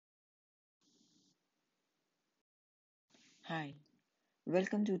Hi,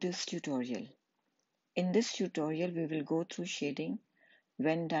 welcome to this tutorial. In this tutorial, we will go through shading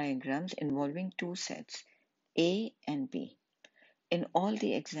Venn diagrams involving two sets, A and B. In all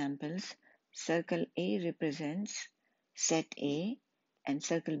the examples, circle A represents set A and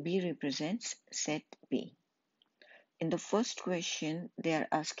circle B represents set B. In the first question, they are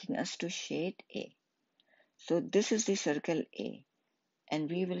asking us to shade A. So this is the circle A and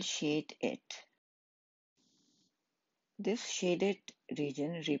we will shade it. This shaded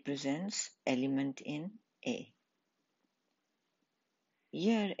region represents element in A.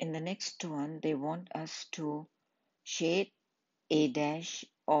 Here in the next one, they want us to shade A dash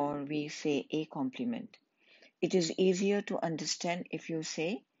or we say A complement. It is easier to understand if you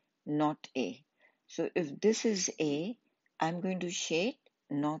say not A. So if this is A, I'm going to shade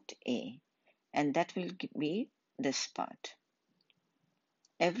not A, and that will be this part.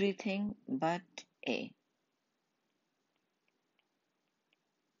 Everything but A.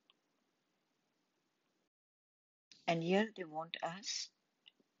 And here they want us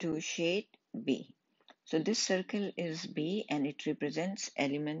to shade B. So this circle is B and it represents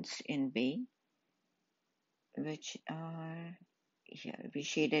elements in B, which are here. We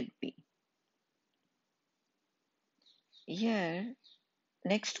shaded B. Here,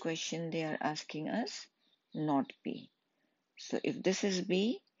 next question they are asking us not B. So if this is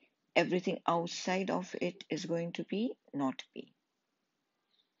B, everything outside of it is going to be not B.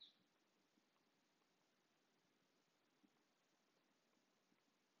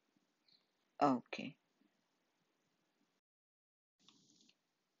 Okay.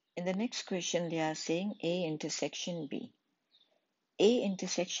 In the next question, they are saying A intersection B. A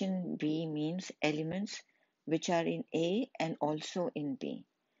intersection B means elements which are in A and also in B.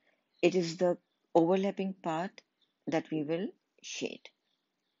 It is the overlapping part that we will shade.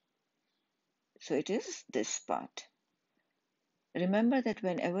 So it is this part. Remember that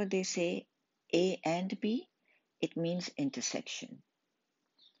whenever they say A and B, it means intersection.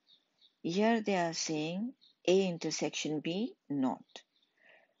 Here they are saying A intersection B not.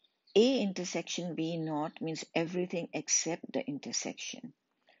 A intersection B not means everything except the intersection.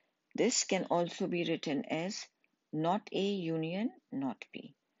 This can also be written as not A union not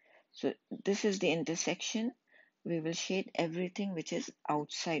B. So this is the intersection. We will shade everything which is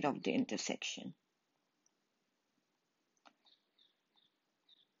outside of the intersection.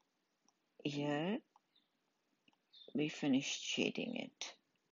 Here we finished shading it.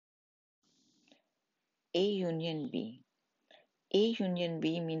 A union B. A union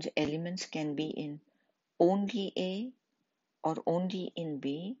B means elements can be in only A or only in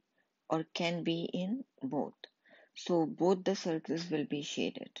B or can be in both. So both the circles will be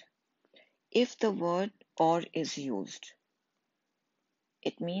shaded. If the word or is used,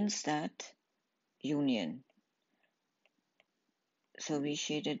 it means that union. So we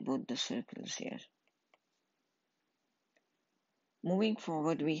shaded both the circles here. Moving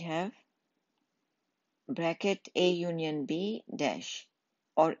forward, we have bracket A union B dash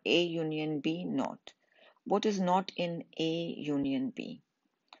or A union B not. What is not in A union B?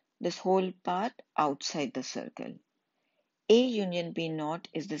 This whole part outside the circle. A union B not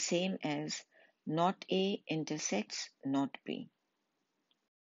is the same as not A intersects not B.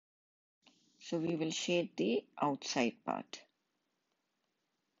 So we will shade the outside part.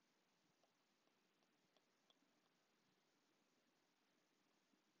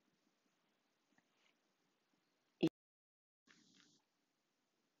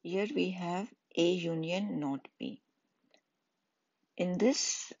 Here we have A union not B. In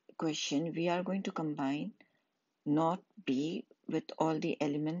this question, we are going to combine not B with all the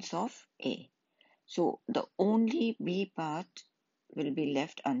elements of A. So the only B part will be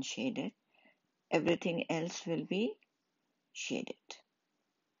left unshaded. Everything else will be shaded.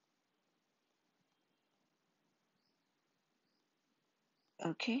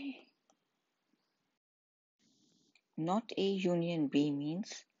 Okay. Not A union B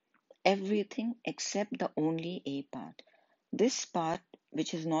means everything except the only A part. This part,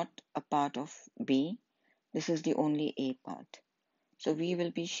 which is not a part of B, this is the only A part. So we will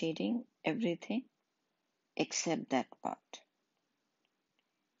be shading everything except that part.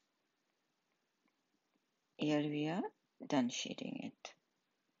 Here we are done shading it.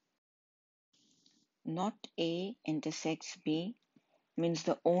 Not A intersects B means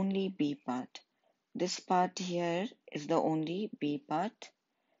the only B part. This part here is the only B part.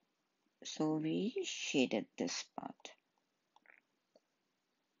 So we shaded this part.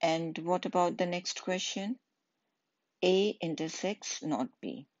 And what about the next question? A intersects not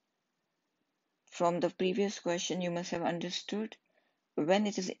B. From the previous question, you must have understood when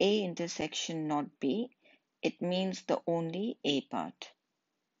it is A intersection not B, It means the only A part,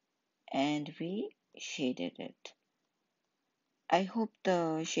 and we shaded it. I hope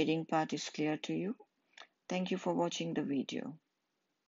the shading part is clear to you. Thank you for watching the video.